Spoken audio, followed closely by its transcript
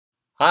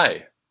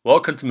Hi,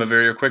 welcome to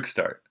Moverio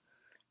Quickstart.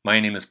 My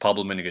name is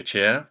Pablo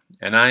Minigachea,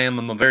 and I am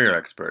a Moverio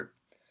expert.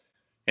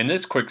 In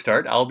this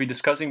Quickstart, I'll be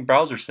discussing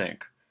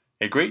Browsersync,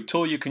 a great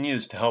tool you can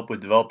use to help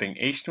with developing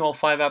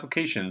HTML5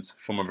 applications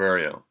for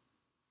Moverio.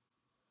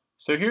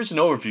 So here's an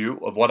overview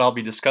of what I'll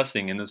be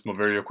discussing in this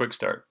Moverio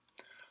Quickstart.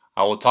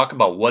 I will talk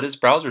about what is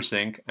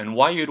Browsersync and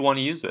why you'd want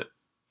to use it.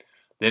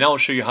 Then I will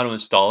show you how to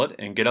install it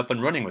and get up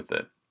and running with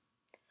it.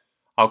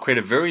 I'll create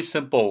a very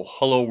simple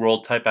Hello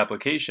World type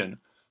application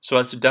so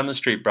as to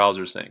demonstrate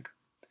Browsersync.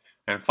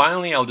 And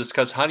finally, I'll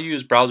discuss how to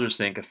use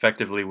Browsersync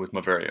effectively with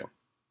Moverio.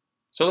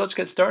 So let's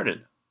get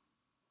started.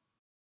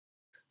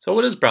 So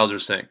what is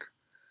Browsersync?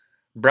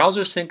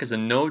 Browsersync is a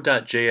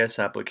Node.js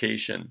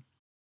application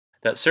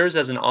that serves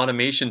as an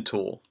automation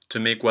tool to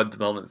make web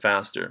development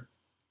faster.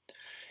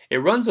 It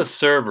runs a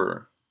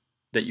server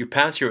that you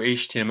pass your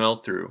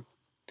HTML through,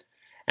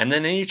 and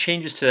then any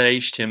changes to that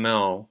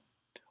HTML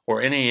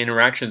or any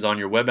interactions on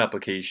your web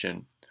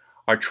application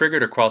are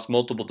triggered across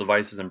multiple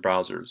devices and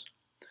browsers.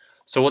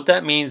 So what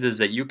that means is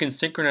that you can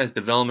synchronize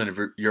development of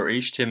your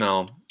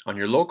HTML on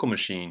your local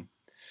machine,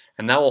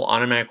 and that will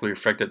automatically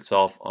reflect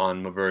itself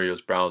on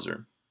Moverio's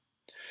browser.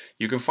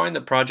 You can find the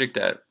project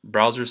at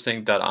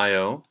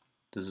browsersync.io,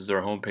 this is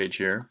our homepage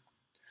here,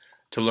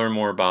 to learn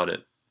more about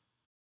it.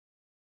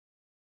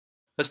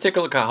 Let's take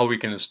a look at how we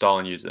can install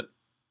and use it.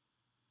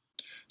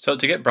 So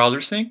to get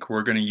Browsersync,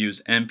 we're going to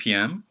use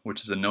npm,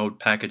 which is a Node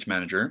package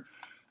manager.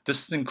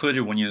 This is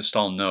included when you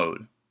install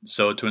Node.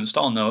 So to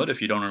install Node,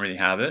 if you don't already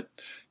have it,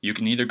 you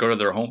can either go to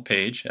their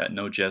homepage at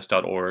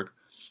nodejs.org,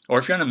 or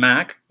if you're on a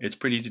Mac, it's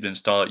pretty easy to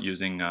install it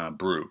using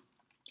Brew.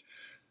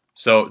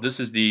 So this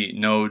is the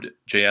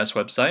Node.js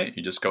website.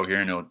 You just go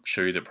here and it'll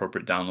show you the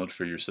appropriate download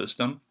for your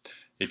system.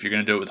 If you're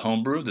going to do it with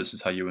Homebrew, this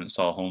is how you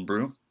install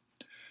Homebrew.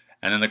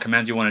 And then the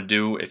commands you want to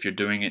do, if you're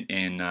doing it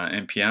in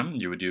npm,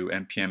 you would do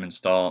npm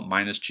install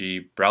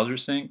 -g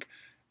browsersync.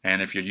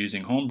 And if you're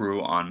using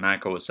Homebrew on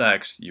Mac OS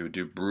X, you would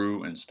do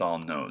brew install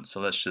node. So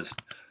let's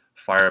just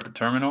fire up a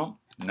terminal.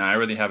 Now I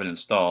already have it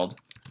installed,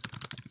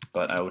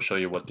 but I will show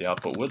you what the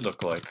output would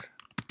look like.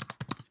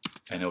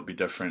 And it'll be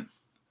different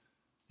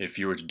if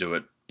you were to do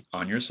it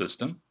on your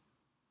system.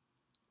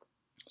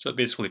 So it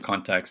basically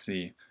contacts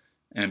the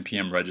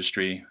npm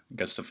registry,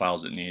 gets the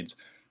files it needs,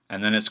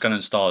 and then it's going to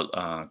install it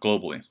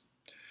globally.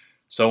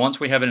 So once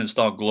we have it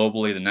installed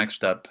globally, the next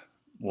step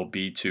will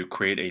be to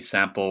create a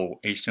sample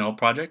HTML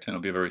project, and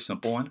it'll be a very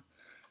simple one.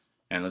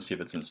 And let's see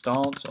if it's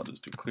installed. So I'll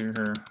just do clear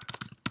here.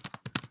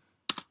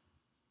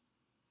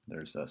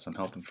 There's some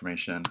help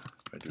information.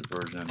 If I do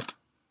version,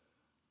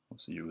 we'll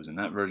see you in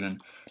that version.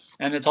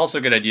 And it's also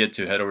a good idea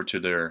to head over to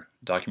their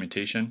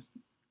documentation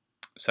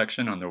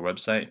section on their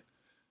website,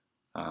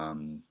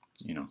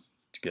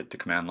 to get the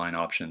command line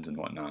options and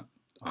whatnot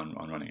on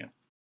running it.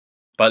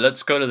 But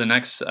let's go to the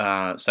next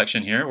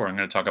section here where I'm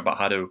going to talk about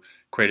how to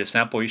create a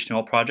sample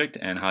HTML project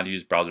and how to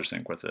use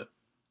Browsersync with it.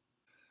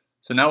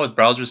 So now with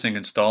Browsersync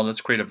installed,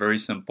 let's create a very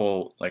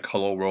simple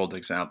Hello World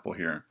example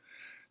here.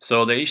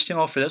 So the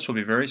HTML for this will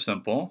be very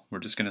simple. We're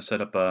just going to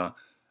set up a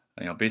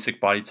basic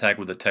body tag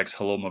with the text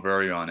Hello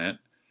Moverio on it.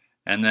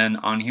 And then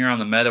on here on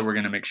the meta, we're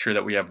going to make sure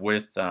that we have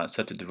width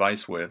set to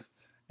device width,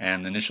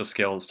 and the initial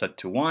scale is set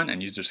to 1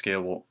 and user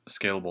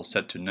scalable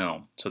set to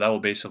no. So that will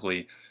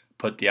basically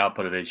put the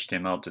output of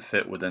HTML to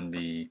fit within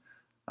the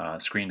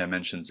screen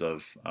dimensions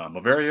of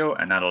Moverio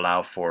and not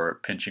allow for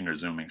pinching or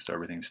zooming, so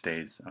everything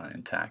stays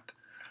intact.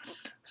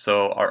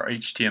 So our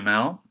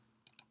HTML,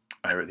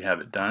 I already have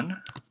it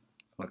done.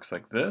 Looks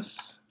like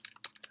this.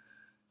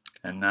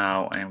 And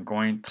now I am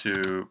going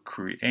to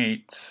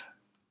create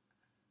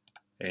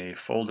a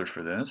folder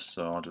for this.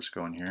 So I'll just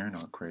go in here and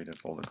I'll create a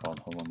folder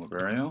called Hello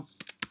Moverio.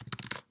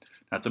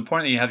 Now it's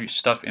important that you have your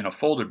stuff in a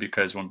folder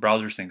because when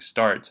Browsersync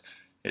starts,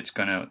 it's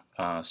going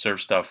to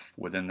serve stuff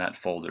within that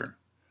folder.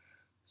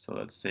 So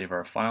let's save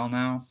our file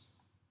now,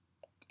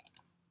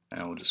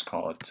 and we'll just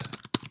call it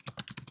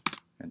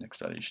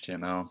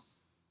index.html,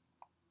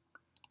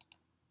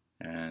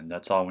 and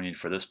that's all we need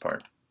for this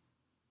part.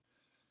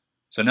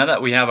 So now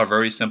that we have our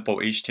very simple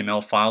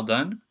HTML file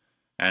done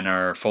and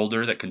our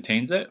folder that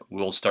contains it,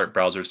 we'll start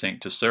Browsersync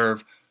to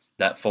serve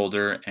that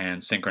folder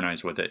and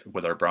synchronize with it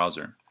with our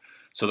browser.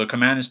 So the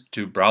command is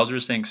to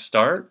Browsersync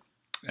start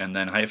and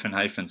then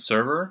 --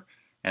 server,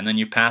 and then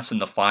you pass in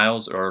the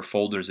files or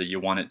folders that you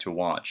want it to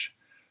watch.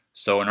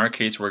 So in our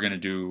case, we're going to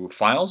do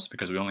files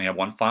because we only have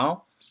one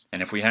file.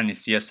 And if we had any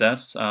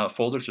CSS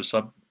folders or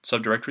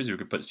subdirectories, we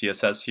could put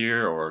CSS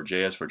here or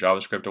JS for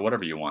JavaScript or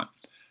whatever you want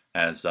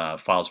as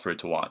files for it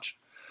to watch.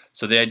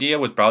 So the idea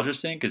with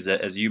Browsersync is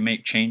that as you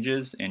make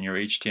changes in your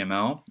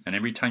HTML, and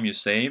every time you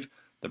save,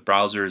 the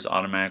browser is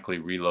automatically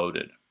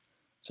reloaded.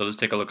 So let's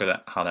take a look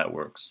at how that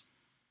works.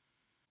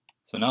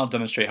 So now I'll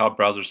demonstrate how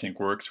Browsersync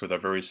works with a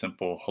very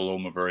simple Hello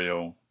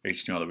Moverio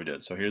HTML that we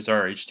did. So here's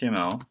our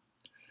HTML.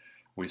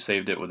 We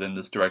saved it within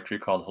this directory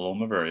called Hello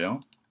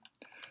Moverio.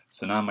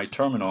 So now in my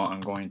terminal, I'm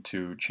going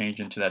to change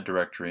into that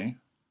directory.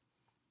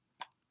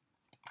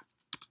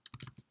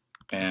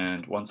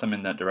 And once I'm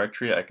in that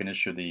directory, I can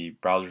issue the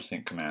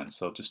Browsersync command.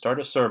 So to start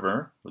a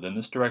server within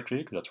this directory,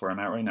 because that's where I'm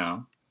at right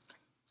now,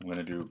 I'm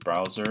going to do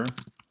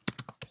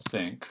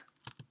Browsersync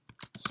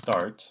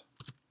start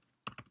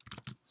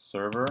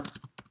server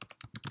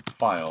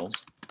files,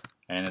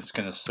 and it's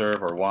going to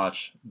serve or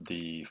watch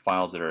the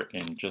files that are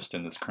just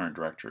in this current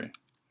directory.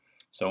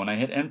 So when I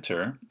hit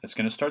enter, it's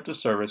going to start the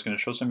server, it's going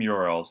to show some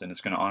URLs, and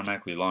it's going to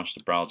automatically launch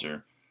the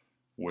browser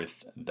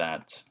with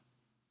that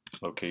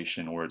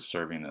location where it's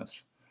serving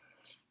this.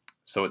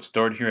 So it's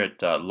stored here at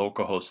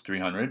localhost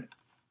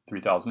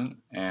 3000,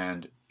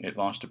 and it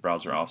launched the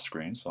browser off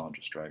screen, so I'll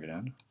just drag it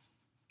in.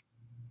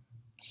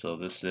 So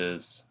this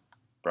is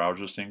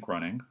Browsersync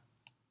running,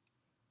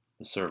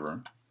 the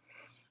server.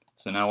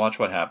 So now watch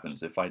what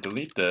happens. If I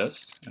delete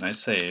this and I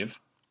save,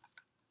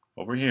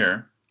 over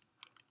here,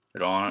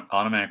 it'll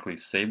automatically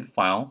save the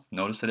file,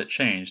 notice that it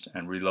changed,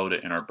 and reload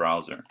it in our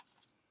browser.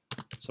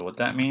 So what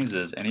that means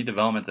is any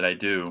development that I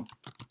do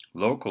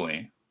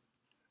locally,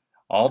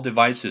 all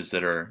devices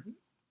that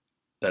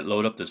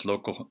load up this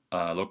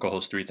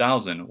localhost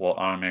 3000 will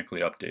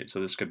automatically update. So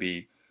this could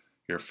be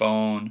your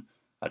phone,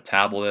 a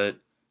tablet,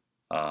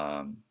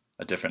 a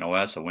different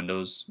OS, a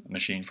Windows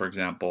machine, for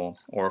example,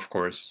 or of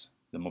course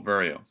the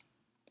Moverio.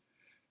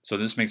 So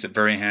this makes it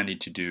very handy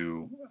to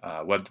do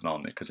web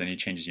development, because any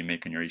changes you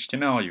make in your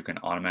HTML, you can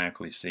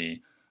automatically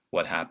see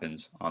what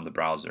happens on the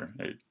browser.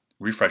 It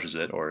refreshes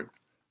it, or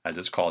as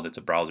it's called, it's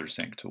a browser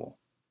sync tool.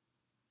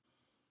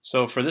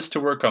 So for this to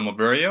work on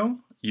Moverio,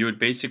 you would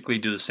basically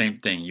do the same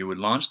thing. You would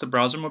launch the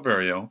browser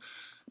Moverio,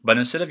 but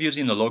instead of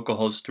using the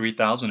localhost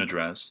 3000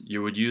 address,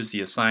 you would use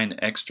the assigned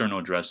external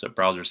address that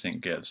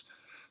Browsersync gives.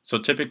 So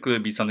typically it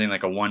would be something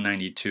like a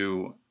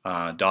 192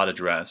 dot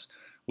address,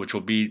 which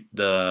will be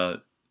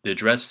the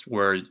address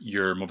where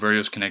your Moverio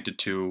is connected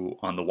to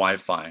on the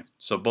Wi-Fi.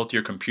 So both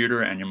your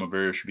computer and your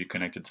Moverio should be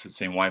connected to the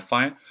same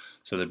Wi-Fi,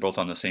 so they're both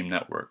on the same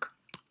network.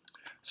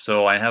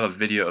 So I have a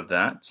video of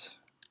that,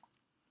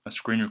 a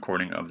screen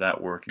recording of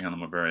that working on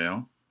the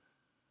Moverio.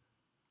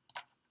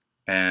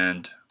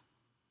 And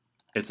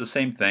it's the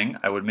same thing.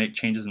 I would make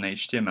changes in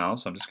HTML,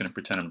 so I'm just going to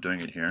pretend I'm doing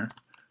it here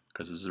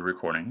because this is a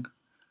recording.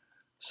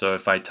 So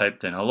if I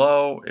typed in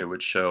hello, it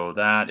would show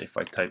that. If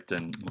I typed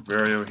in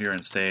Moverio here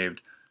and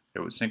saved, it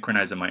would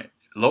synchronize in my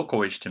local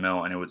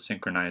HTML, and it would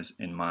synchronize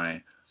in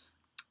my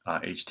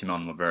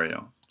HTML in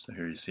Moverio. So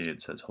here you see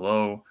it says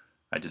hello,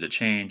 I did a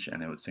change,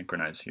 and it would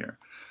synchronize here.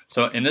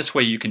 So in this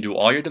way you can do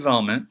all your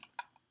development,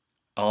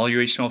 all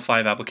your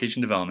HTML5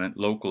 application development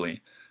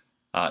locally,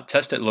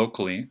 test it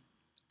locally,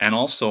 and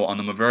also on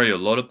the Moverio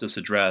load up this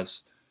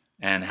address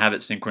and have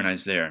it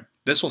synchronized there.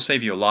 This will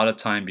save you a lot of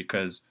time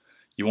because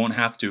you won't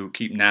have to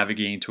keep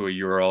navigating to a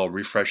URL,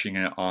 refreshing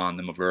it on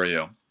the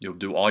Moverio. You'll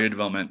do all your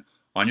development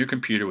on your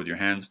computer with your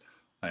hands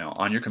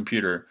on your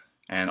computer,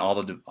 and all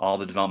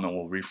the development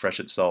will refresh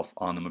itself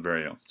on the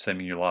Moverio,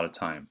 saving you a lot of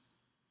time.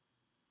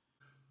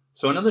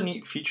 So another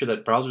neat feature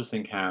that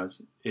Browsersync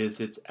has is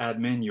its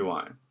admin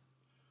UI.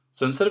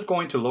 So instead of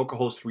going to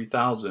localhost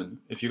 3000,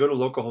 if you go to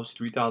localhost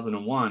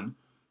 3001,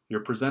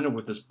 you're presented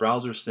with this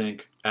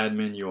Browsersync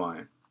admin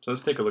UI. So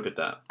let's take a look at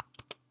that.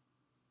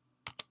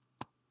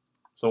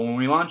 So when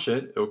we launch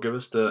it, it will give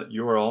us the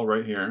URL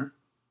right here.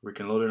 We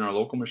can load it in our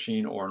local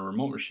machine or in a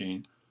remote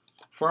machine.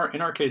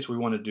 In our case, we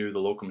want to do the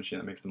local machine.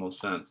 That makes the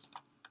most sense.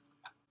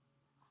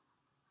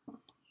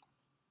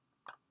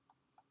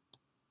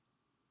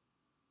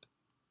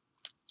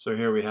 So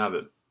here we have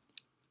it.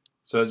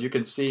 So as you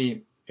can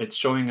see, it's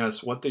showing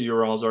us what the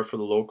URLs are for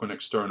the local and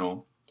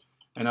external.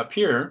 And up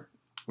here,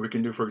 we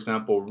can do, for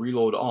example,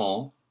 reload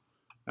all,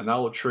 and that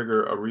will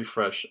trigger a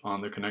refresh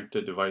on the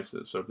connected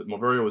devices. So if the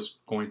Moverio was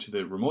going to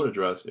the remote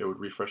address, it would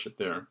refresh it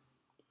there.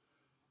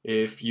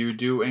 If you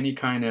do any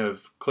kind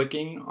of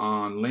clicking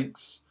on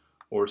links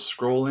or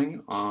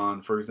scrolling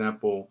on, for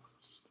example,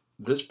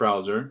 this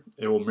browser,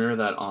 it will mirror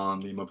that on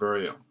the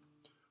Moverio.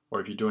 Or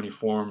if you do any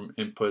form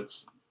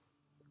inputs,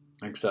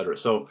 etc.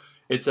 So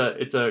it's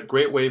a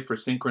great way for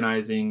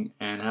synchronizing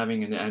and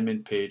having an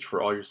admin page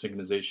for all your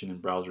synchronization in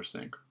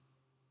Browsersync.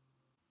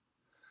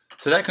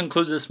 So that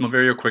concludes this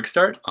Moverio Quick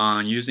Start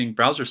on using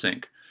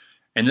Browsersync.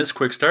 In this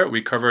Quick Start,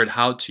 we covered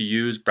how to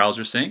use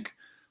Browsersync,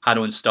 how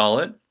to install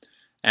it,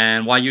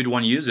 and why you'd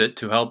want to use it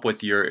to help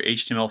with your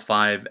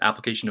HTML5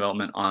 application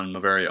development on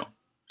Moverio.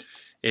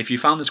 If you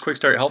found this Quick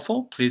Start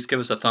helpful, please give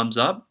us a thumbs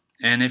up.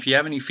 And if you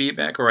have any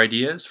feedback or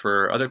ideas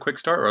for other Quick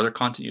Start or other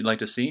content you'd like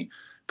to see,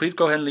 please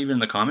go ahead and leave it in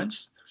the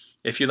comments.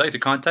 If you'd like to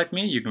contact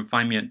me, you can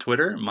find me on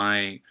Twitter.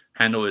 My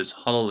handle is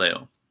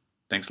Haloleo.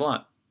 Thanks a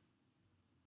lot.